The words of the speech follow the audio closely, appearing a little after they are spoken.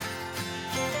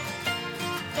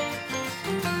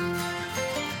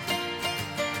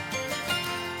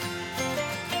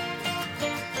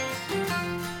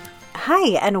Hi,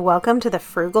 and welcome to the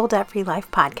Frugal Debt-Free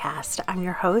Life podcast. I'm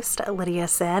your host, Lydia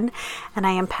Sin, and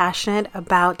I am passionate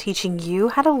about teaching you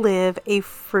how to live a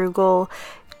frugal,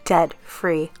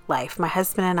 debt-free life. My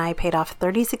husband and I paid off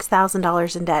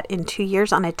 $36,000 in debt in 2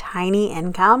 years on a tiny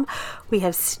income. We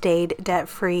have stayed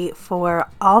debt-free for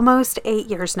almost 8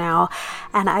 years now,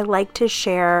 and I like to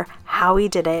share how we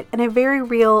did it in a very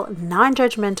real,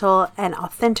 non-judgmental, and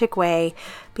authentic way,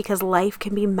 because life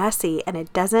can be messy and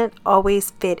it doesn't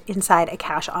always fit inside a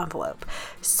cash envelope.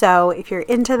 So if you're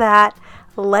into that,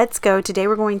 let's go. Today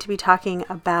we're going to be talking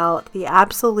about the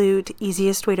absolute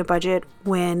easiest way to budget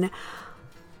when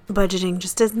budgeting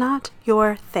just is not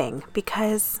your thing,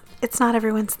 because it's not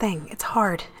everyone's thing. It's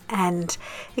hard and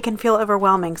it can feel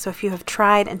overwhelming. So if you have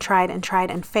tried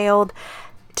and failed,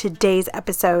 today's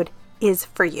episode is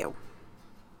for you.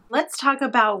 Let's talk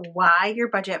about why your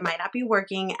budget might not be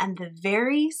working and the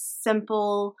very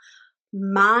simple,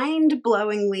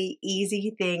 mind-blowingly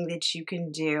easy thing that you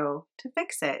can do to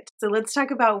fix it. So let's talk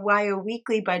about why a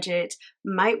weekly budget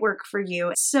might work for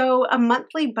you. So a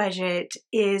monthly budget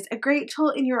is a great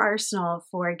tool in your arsenal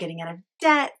for getting out of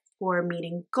debt, for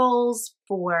meeting goals,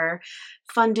 for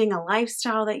funding a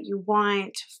lifestyle that you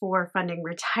want, for funding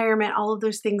retirement, all of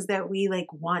those things that we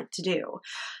want to do.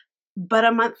 But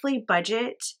a monthly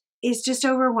budget is just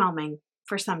overwhelming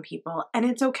for some people. And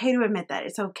it's okay to admit that.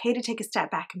 It's okay to take a step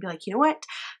back and be like, you know what?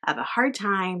 I have a hard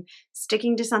time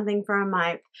sticking to something for a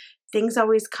month. Things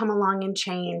always come along and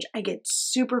change. I get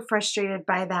super frustrated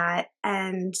by that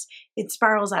and it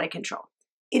spirals out of control.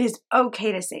 It is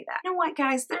okay to say that. You know what,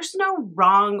 guys? There's no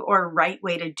wrong or right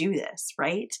way to do this,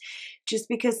 right? Just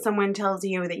because someone tells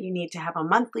you that you need to have a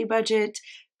monthly budget,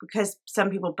 because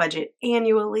some people budget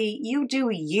annually, you do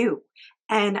you.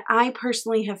 And I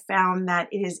personally have found that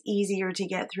it is easier to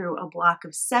get through a block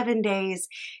of 7 days.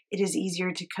 It is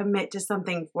easier to commit to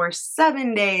something for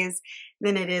 7 days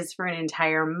than it is for an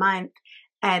entire month.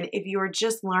 And if you're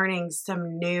just learning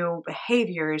some new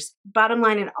behaviors, bottom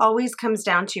line, it always comes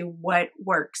down to what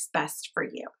works best for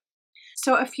you.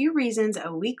 So a few reasons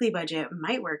a weekly budget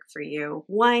might work for you.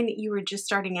 One, you were just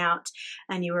starting out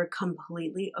and you were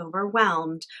completely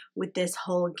overwhelmed with this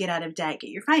whole get out of debt, get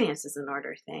your finances in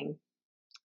order thing.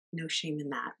 No shame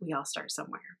in that. We all start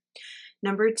somewhere.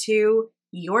 Number two,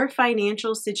 your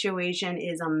financial situation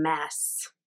is a mess.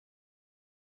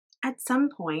 At some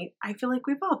point, I feel like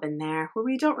we've all been there, where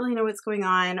we don't really know what's going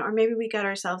on, or maybe we got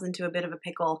ourselves into a bit of a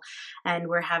pickle and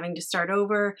we're having to start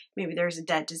over. Maybe there's a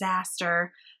debt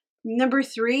disaster. Number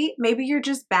three, maybe you're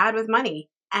just bad with money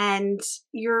and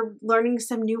you're learning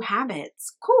some new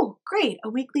habits. Cool, great. A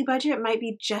weekly budget might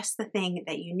be just the thing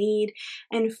that you need.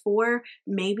 And four,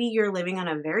 maybe you're living on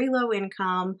a very low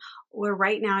income, or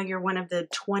right now you're one of the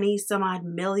 20 some odd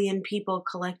million people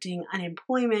collecting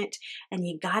unemployment and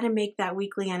you got to make that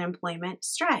weekly unemployment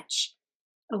stretch.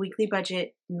 A weekly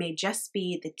budget may just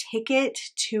be the ticket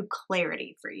to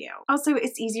clarity for you. Also,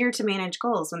 it's easier to manage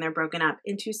goals when they're broken up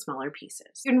into smaller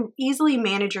pieces. You can easily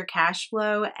manage your cash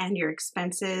flow and your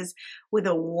expenses with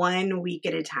a 1 week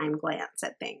at a time glance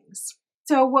at things.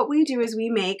 So what we do is we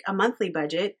make a monthly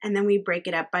budget and then we break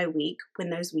it up by week when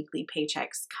those weekly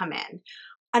paychecks come in.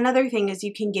 Another thing is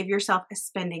you can give yourself a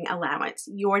spending allowance.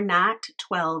 You're not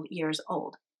 12 years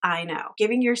old. I know.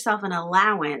 Giving yourself an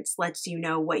allowance lets you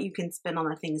know what you can spend on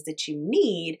the things that you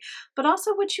need, but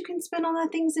also what you can spend on the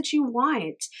things that you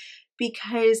want.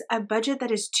 Because a budget that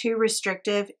is too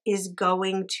restrictive is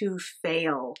going to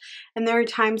fail. And there are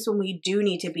times when we do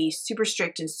need to be super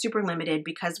strict and super limited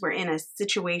because we're in a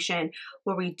situation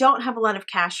where we don't have a lot of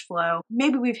cash flow.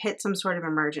 Maybe we've hit some sort of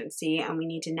emergency and we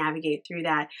need to navigate through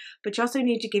that. But you also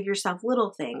need to give yourself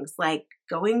little things like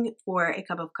going for a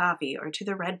cup of coffee or to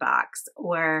the Red Box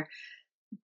or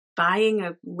buying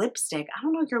a lipstick. I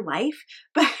don't know your life,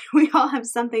 but we all have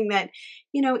something that,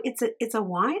 it's a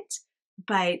want,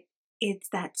 but it's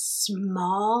that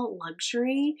small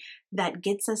luxury that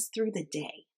gets us through the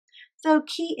day. So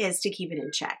key is to keep it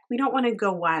in check. We don't want to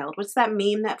go wild. What's that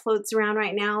meme that floats around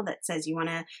right now that says you want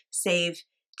to save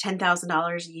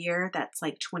 $10,000 a year? That's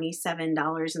like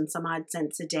 $27 and some odd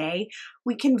cents a day.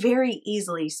 We can very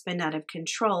easily spend out of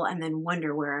control and then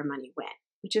wonder where our money went,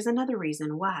 which is another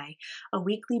reason why a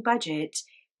weekly budget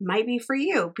might be for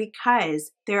you,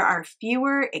 because there are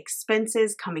fewer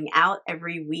expenses coming out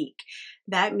every week.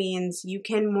 That means you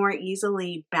can more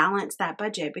easily balance that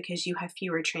budget because you have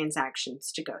fewer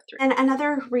transactions to go through. And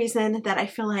another reason that I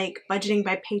feel like budgeting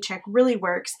by paycheck really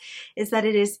works is that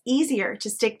it is easier to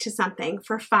stick to something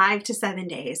for 5 to 7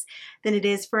 days than it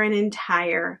is for an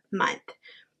entire month.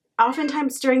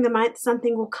 Oftentimes during the month,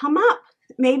 something will come up.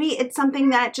 Maybe it's something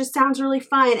that just sounds really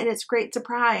fun and it's a great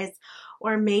surprise.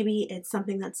 or maybe it's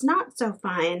something that's not so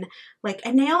fun, like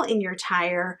a nail in your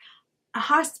tire, a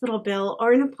hospital bill,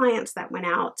 or an appliance that went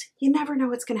out. You never know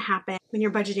what's going to happen. When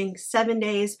you're budgeting 7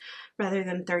 days rather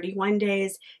than 31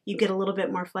 days, you get a little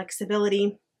bit more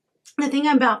flexibility. The thing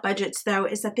about budgets, though,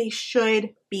 is that they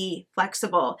should be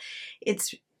flexible.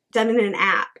 It's done in an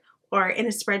app or in a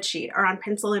spreadsheet or on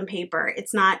pencil and paper.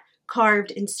 It's not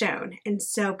carved in stone. And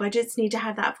so budgets need to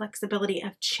have that flexibility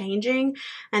of changing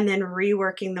and then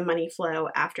reworking the money flow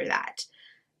after that.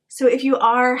 So if you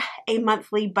are a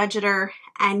monthly budgeter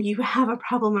and you have a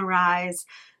problem arise,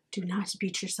 do not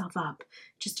beat yourself up.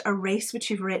 Just erase what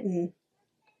you've written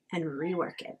and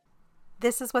rework it.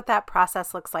 This is what that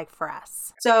process looks like for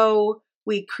us. So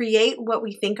we create what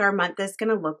we think our month is going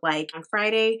to look like. On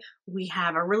Friday, we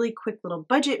have a really quick little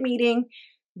budget meeting.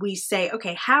 We say,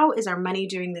 okay, how is our money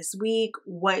doing this week?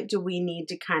 What do we need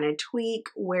to kind of tweak?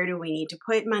 Where do we need to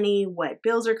put money? What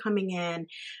bills are coming in?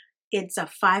 It's a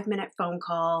 5-minute phone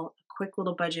call, a quick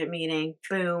little budget meeting,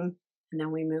 boom. And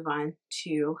then we move on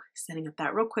to setting up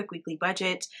that real quick weekly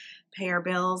budget, pay our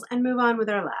bills, and move on with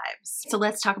our lives. So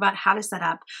let's talk about how to set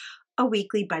up a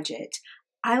weekly budget.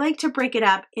 I like to break it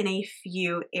up in a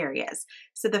few areas.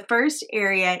 So the first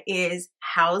area is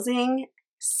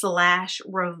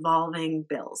housing/revolving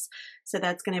bills. So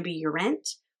that's going to be your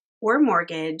rent or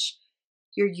mortgage,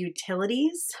 your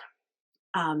utilities,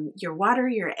 your water,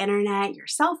 your internet, your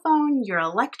cell phone, your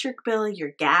electric bill,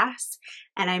 your gas,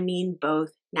 and I mean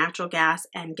both natural gas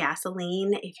and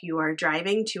gasoline if you are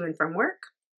driving to and from work.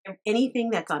 Anything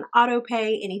that's on auto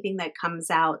pay, anything that comes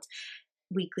out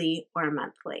weekly or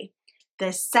monthly.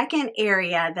 The second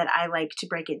area that I like to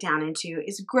break it down into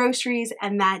is groceries,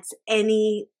 and that's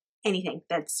anything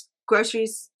that's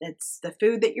groceries, that's the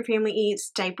food that your family eats,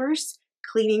 diapers,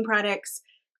 cleaning products,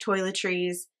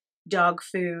 toiletries, dog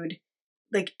food,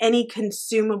 like any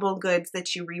consumable goods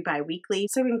that you rebuy weekly.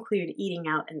 So include eating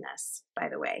out in this, by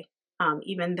the way.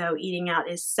 Even though eating out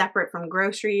is separate from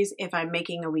groceries, if I'm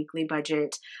making a weekly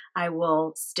budget, I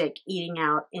will stick eating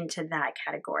out into that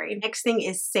category. Next thing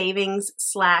is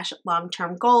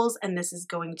savings/long-term goals, and this is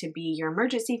going to be your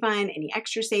emergency fund, any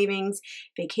extra savings,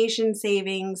 vacation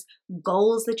savings,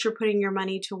 goals that you're putting your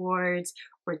money towards,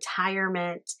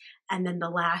 retirement, and then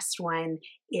the last one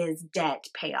is debt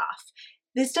payoff.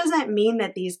 This doesn't mean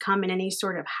that these come in any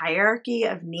sort of hierarchy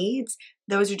of needs.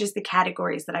 Those are just the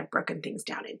categories that I've broken things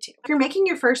down into. If you're making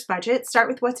your first budget, start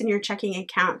with what's in your checking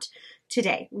account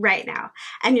today, right now,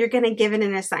 and you're going to give it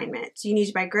an assignment. So you need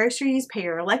to buy groceries, pay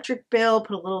your electric bill,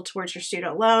 put a little towards your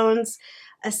student loans,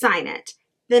 assign it.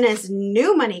 Then as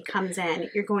new money comes in,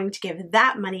 you're going to give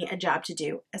that money a job to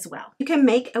do as well. You can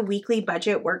make a weekly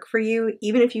budget work for you,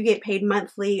 even if you get paid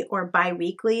monthly or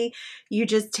bi-weekly. You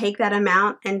just take that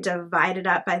amount and divide it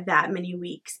up by that many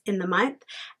weeks in the month,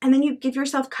 and then you give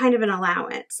yourself kind of an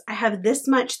allowance. I have this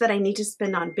much that I need to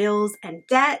spend on bills and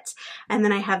debt, and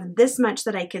then I have this much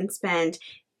that I can spend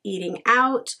eating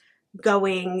out,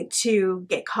 going to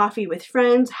get coffee with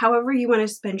friends, however you want to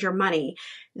spend your money.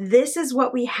 This is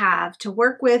what we have to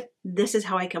work with. This is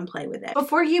how I can play with it.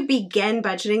 Before you begin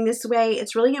budgeting this way,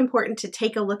 it's really important to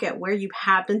take a look at where you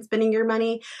have been spending your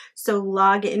money. So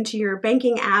log into your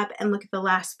banking app and look at the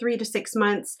last 3 to 6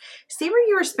 months. See where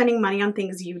you are spending money on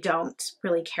things you don't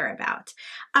really care about.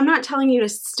 I'm not telling you to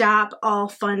stop all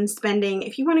fun spending.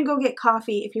 If you want to go get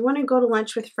coffee, if you want to go to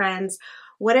lunch with friends,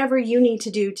 whatever you need to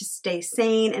do to stay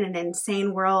sane in an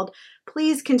insane world,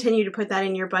 please continue to put that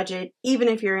in your budget, even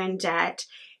if you're in debt.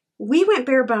 We went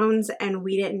bare bones and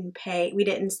we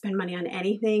didn't spend money on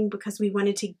anything because we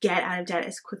wanted to get out of debt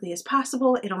as quickly as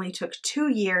possible. It only took 2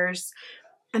 years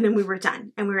and then we were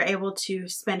done and we were able to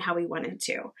spend how we wanted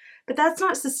to. But that's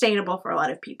not sustainable for a lot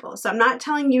of people. So I'm not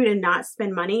telling you to not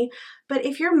spend money, but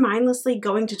if you're mindlessly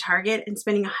going to Target and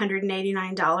spending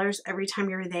 $189 every time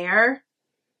you're there,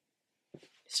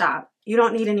 stop. You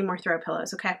don't need any more throw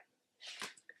pillows, okay?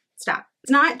 Stop. It's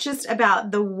not just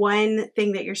about the one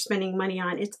thing that you're spending money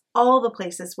on. It's all the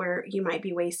places where you might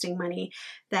be wasting money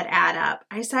that add up.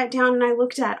 I sat down and I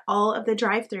looked at all of the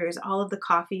drive-thrus, all of the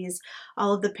coffees,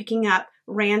 all of the picking up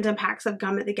random packs of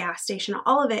gum at the gas station,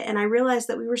 all of it, and I realized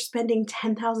that we were spending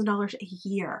 $10,000 a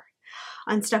year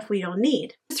on stuff we don't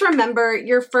need. Just remember,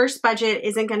 your first budget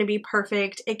isn't going to be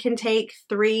perfect. It can take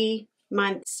 3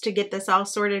 months to get this all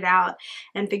sorted out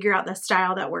and figure out the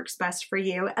style that works best for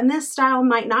you. And this style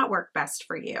might not work best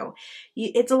for you.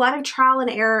 It's a lot of trial and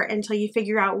error until you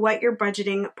figure out what your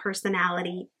budgeting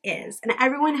personality is. And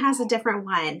everyone has a different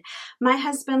one. My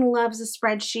husband loves a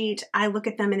spreadsheet. I look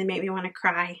at them and they make me want to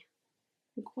cry.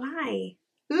 Like, why?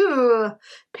 Ooh,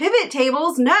 pivot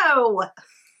tables, no.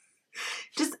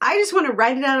 I just want to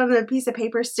write it out on a piece of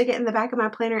paper, stick it in the back of my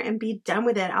planner, and be done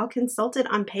with it. I'll consult it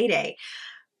on payday.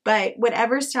 But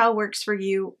whatever style works for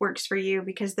you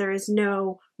because there is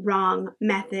no wrong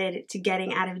method to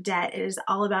getting out of debt. It is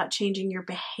all about changing your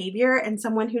behavior, and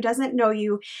someone who doesn't know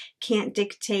you can't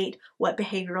dictate what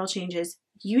behavioral changes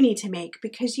you need to make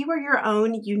because you are your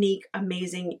own unique,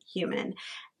 amazing human.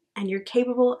 And you're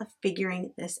capable of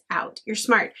figuring this out. You're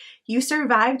smart. You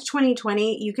survived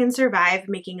 2020. You can survive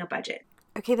making a budget.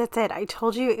 Okay, that's it. I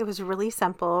told you it was really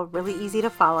simple, really easy to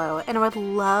follow, and I would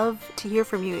love to hear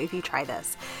from you if you try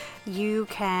this. You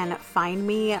can find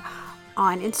me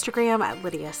on Instagram at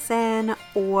Lydia Sin,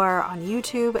 or on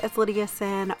YouTube as Lydia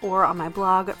Sin, or on my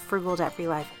blog,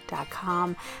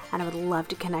 frugal.freelife.com, and I would love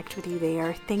to connect with you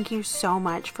there. Thank you so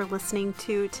much for listening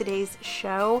to today's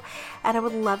show, and I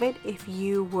would love it if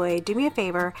you would do me a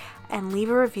favor and leave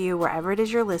a review wherever it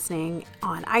is you're listening,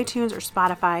 on iTunes or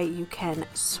Spotify. You can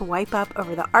swipe up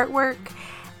over the artwork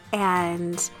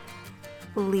and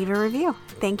leave a review.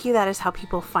 Thank you. That is how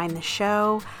people find the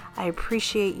show. I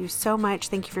appreciate you so much.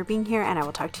 Thank you for being here, and I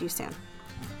will talk to you soon.